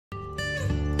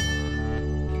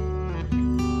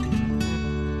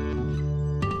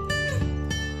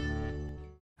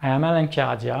I am Alain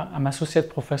Karadia. I'm Associate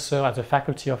Professor at the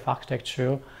Faculty of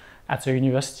Architecture at the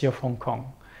University of Hong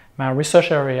Kong. My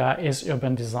research area is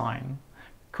urban design.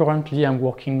 Currently, I'm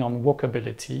working on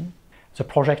walkability. The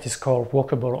project is called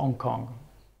Walkable Hong Kong.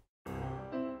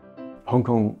 Hong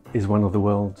Kong is one of the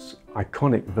world's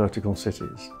iconic vertical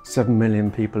cities. 7 million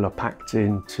people are packed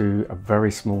into a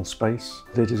very small space.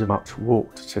 It is a much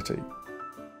walked city.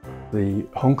 The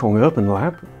Hong Kong Urban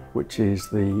Lab, which is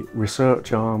the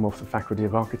research arm of the Faculty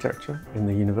of Architecture in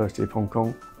the University of Hong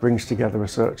Kong, brings together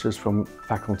researchers from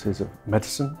faculties of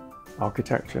medicine,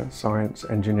 architecture, science,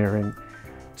 engineering,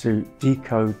 to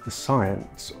decode the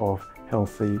science of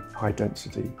healthy,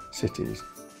 high-density cities.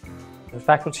 The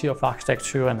Faculty of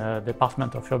Architecture and the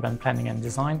Department of Urban Planning and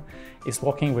Design is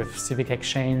working with Civic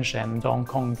Exchange and the Hong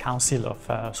Kong Council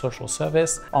of Social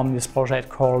Service on this project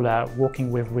called Walking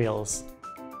with Wheels.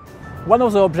 One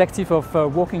of the objectives of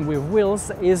Walking with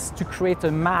Wheels is to create a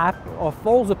map of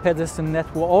all the pedestrian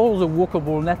network, all the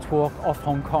walkable network of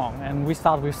Hong Kong. And we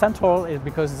start with Central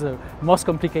because it's the most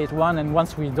complicated one, and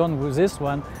once we're done with this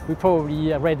one, we're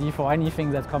probably ready for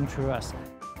anything that comes to us.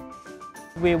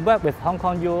 We work with Hong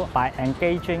Kong U by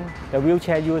engaging the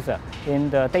wheelchair user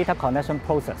in the data collection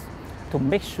process to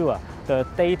make sure the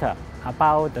data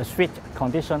about the street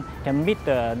condition can meet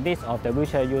the needs of the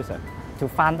wheelchair user to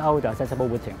find out the accessible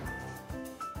routing.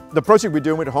 The project we're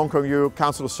doing with Hong Kong U,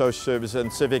 Council of Social Service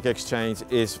and Civic Exchange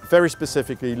is very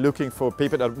specifically looking for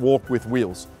people that walk with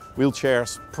wheels.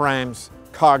 Wheelchairs, prams,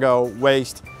 cargo,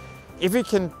 waste. If we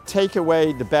can take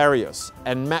away the barriers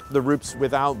and map the routes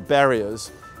without barriers,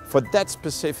 for that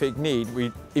specific need,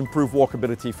 we improve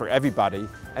walkability for everybody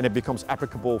and it becomes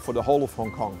applicable for the whole of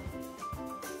Hong Kong.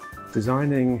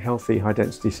 Designing healthy,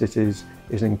 high-density cities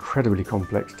is an incredibly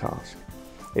complex task.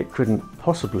 It couldn't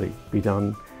possibly be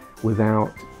done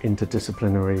without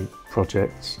interdisciplinary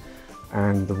projects,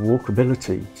 and the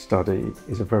walkability study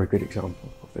is a very good example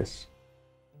of this.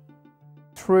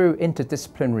 Through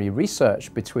interdisciplinary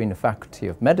research between the Faculty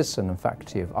of Medicine and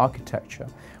Faculty of Architecture,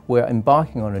 we're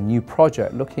embarking on a new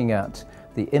project looking at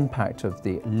the impact of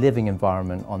the living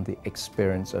environment on the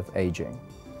experience of aging.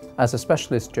 As a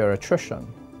specialist geriatrician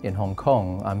in Hong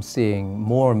Kong, I'm seeing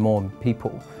more and more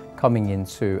people coming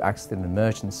into accident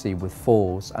emergency with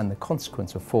falls and the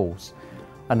consequence of falls.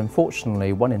 And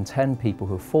unfortunately, 1 in 10 people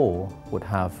who fall would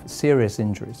have serious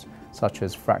injuries, such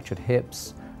as fractured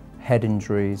hips, head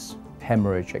injuries,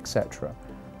 hemorrhage, etc.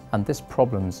 And this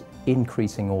problem's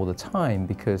increasing all the time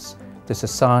because the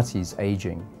society is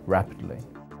aging rapidly.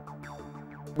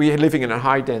 We're living in a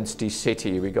high-density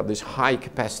city. We've got these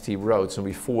high-capacity roads and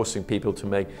we're forcing people to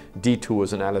make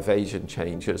detours and elevation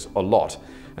changes a lot.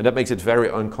 And that makes it very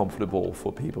uncomfortable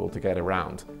for people to get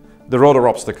around. There are other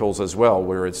obstacles as well,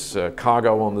 where it's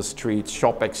cargo on the street,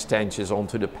 shop extensions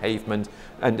onto the pavement,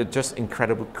 and just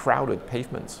incredibly crowded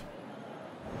pavements.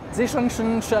 This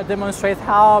junction demonstrates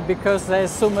how, because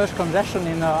there's so much congestion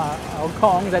in Hong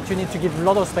Kong, that you need to give a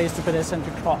lot of space to pedestrians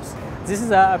to cross. This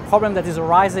is a problem that is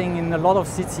arising in a lot of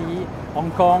cities,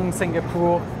 Hong Kong,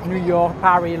 Singapore, New York,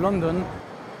 Paris, London.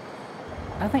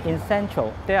 I think in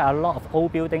Central, there are a lot of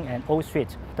old buildings and old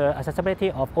streets. The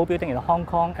accessibility of old buildings in Hong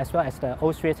Kong as well as the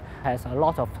old streets has a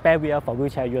lot of barrier for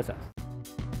wheelchair users.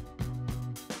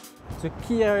 The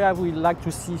key area we'd like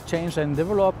to see change and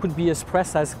develop could be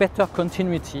expressed as better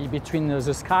continuity between the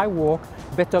skywalk,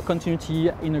 better continuity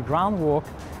in the groundwalk,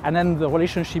 and then the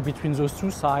relationship between those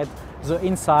two sides, the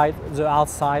inside, the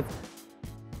outside.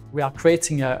 We are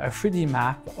creating a 3D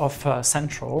map of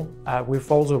Central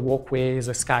with all the walkways,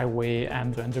 the skyway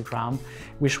and the underground,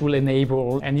 which will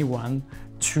enable anyone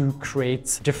to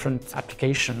create different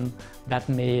applications that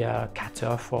may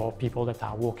cater for people that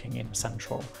are walking in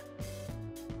Central.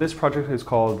 This project is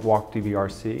called Walk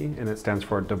DVRC, and it stands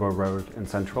for Devo Road in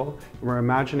Central. We're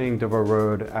imagining Devo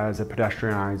Road as a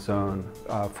pedestrianized zone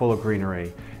full of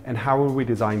greenery. And how would we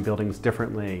design buildings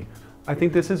differently? I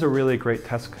think this is a really great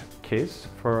test case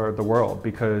for the world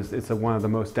because it's one of the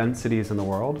most dense cities in the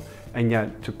world, and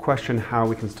yet to question how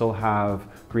we can still have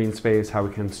green space, how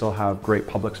we can still have great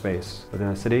public space within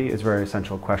a city is a very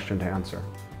essential question to answer.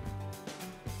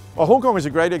 Well, Hong Kong is a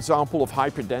great example of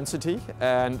hyperdensity,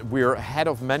 and we're ahead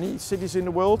of many cities in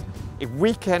the world. If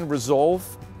we can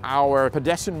resolve our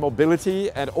pedestrian mobility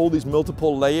and all these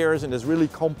multiple layers in this really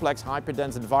complex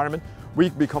hyperdense environment, we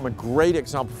become a great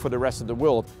example for the rest of the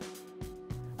world.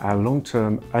 Our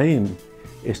long-term aim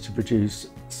is to produce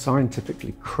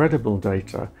scientifically credible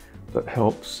data that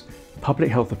helps public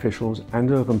health officials and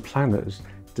urban planners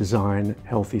design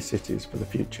healthy cities for the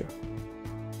future.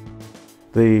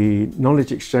 The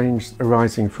knowledge exchange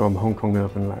arising from Hong Kong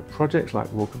Urban Lab projects like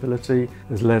Walkability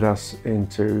has led us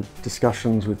into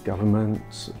discussions with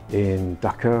governments in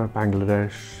Dhaka,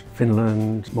 Bangladesh,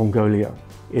 Finland, Mongolia.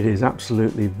 It is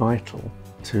absolutely vital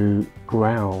to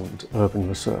ground urban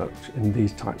research in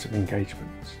these types of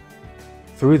engagements.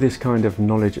 Through this kind of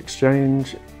knowledge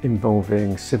exchange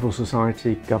involving civil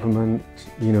society, government,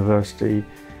 university,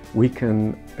 we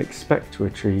can expect to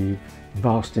achieve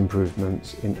vast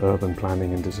improvements in urban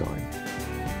planning and design.